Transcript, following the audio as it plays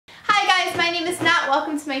guys, my name is Nat.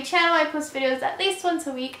 Welcome to my channel. I post videos at least once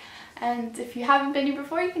a week, and if you haven't been here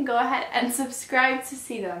before, you can go ahead and subscribe to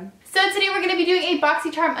see them. So today we're going to be doing a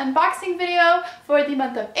Boxycharm unboxing video for the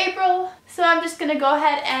month of April. So I'm just going to go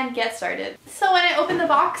ahead and get started. So when I opened the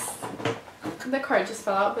box, the card just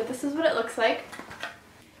fell out, but this is what it looks like.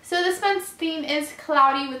 So this month's theme is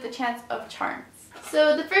cloudy with the chance of charms.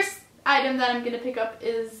 So the first item that I'm going to pick up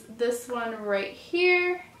is this one right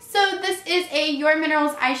here. So this is a Your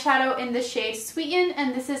Minerals eyeshadow in the shade Sweeten,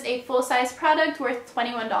 and this is a full-size product worth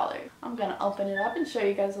 $21. I'm going to open it up and show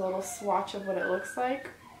you guys a little swatch of what it looks like.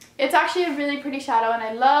 It's actually a really pretty shadow, and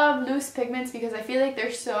I love loose pigments because I feel like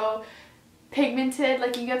they're so pigmented.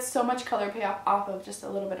 Like, you get so much color payoff off of just a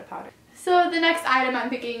little bit of powder. So the next item I'm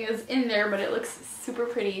picking is in there, but it looks super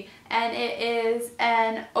pretty, and it is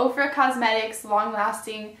an Ofra Cosmetics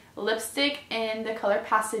long-lasting lipstick in the color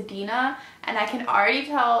Pasadena, and I can already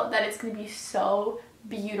tell that it's going to be so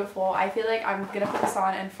beautiful. I feel like I'm going to put this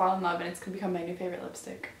on and fall in love, and it's going to become my new favorite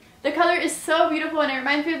lipstick. The color is so beautiful, and it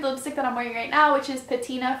reminds me of the lipstick that I'm wearing right now, which is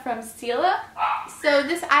Patina from Stila. So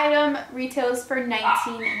this item retails for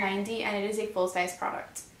 $19.90, and it is a full-size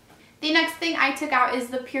product. The next thing I took out is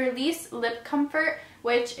the Purlisse Lip Comfort,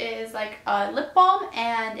 which is like a lip balm,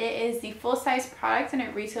 and it is the full-size product, and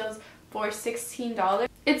it retails for $16.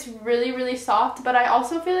 It's really soft, but I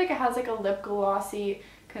also feel like it has like a lip glossy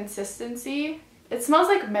consistency. It smells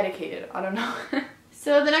like medicated, I don't know.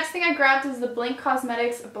 So the next thing I grabbed is the Blink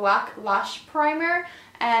Cosmetics Black Lash Primer,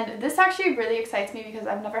 and this actually really excites me because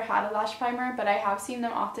I've never had a lash primer, but I have seen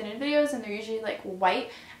them often in videos, and they're usually like white,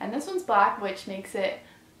 and this one's black, which makes it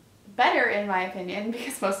better in my opinion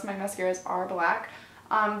because most of my mascaras are black.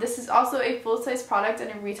 This is also a full-size product, and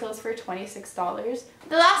it retails for $26.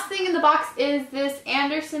 The last thing in the box is this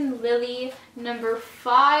Anderson Lilley No.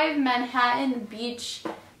 5 Manhattan Beach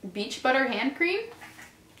Butter Hand Cream.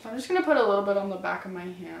 So I'm just going to put a little bit on the back of my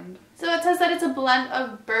hand. So it says that it's a blend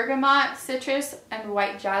of bergamot, citrus, and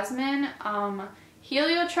white jasmine,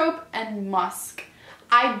 heliotrope, and musk.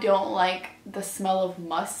 I don't like the smell of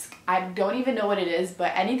musk. I don't even know what it is,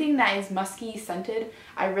 but anything that is musky scented,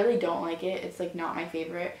 I really don't like it. It's like not my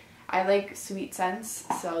favorite. I like sweet scents,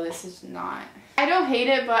 so this is not. I don't hate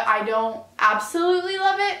it, but I don't absolutely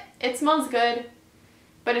love it. It smells good,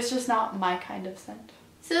 but it's just not my kind of scent.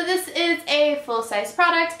 So this is a full-size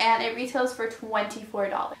product, and it retails for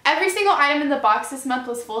 $24. Every single item in the box this month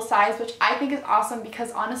was full-size, which I think is awesome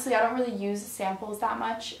because honestly I don't really use samples that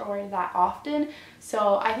much or that often,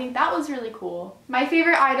 so I think that was really cool. My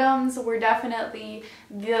favorite items were definitely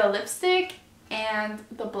the lipstick and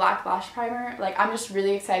the black lash primer. Like, I'm just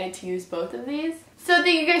really excited to use both of these. So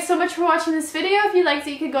thank you guys so much for watching this video. If you liked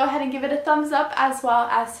it, you could go ahead and give it a thumbs up, as well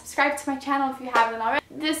as subscribe to my channel if you haven't already.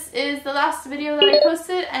 This is the last video that I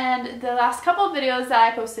posted, and the last couple of videos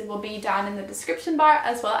that I posted will be down in the description bar,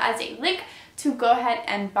 as well as a link to go ahead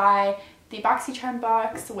and buy the Boxycharm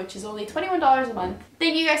box, which is only $21 a month.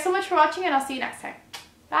 Thank you guys so much for watching, and I'll see you next time.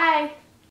 Bye!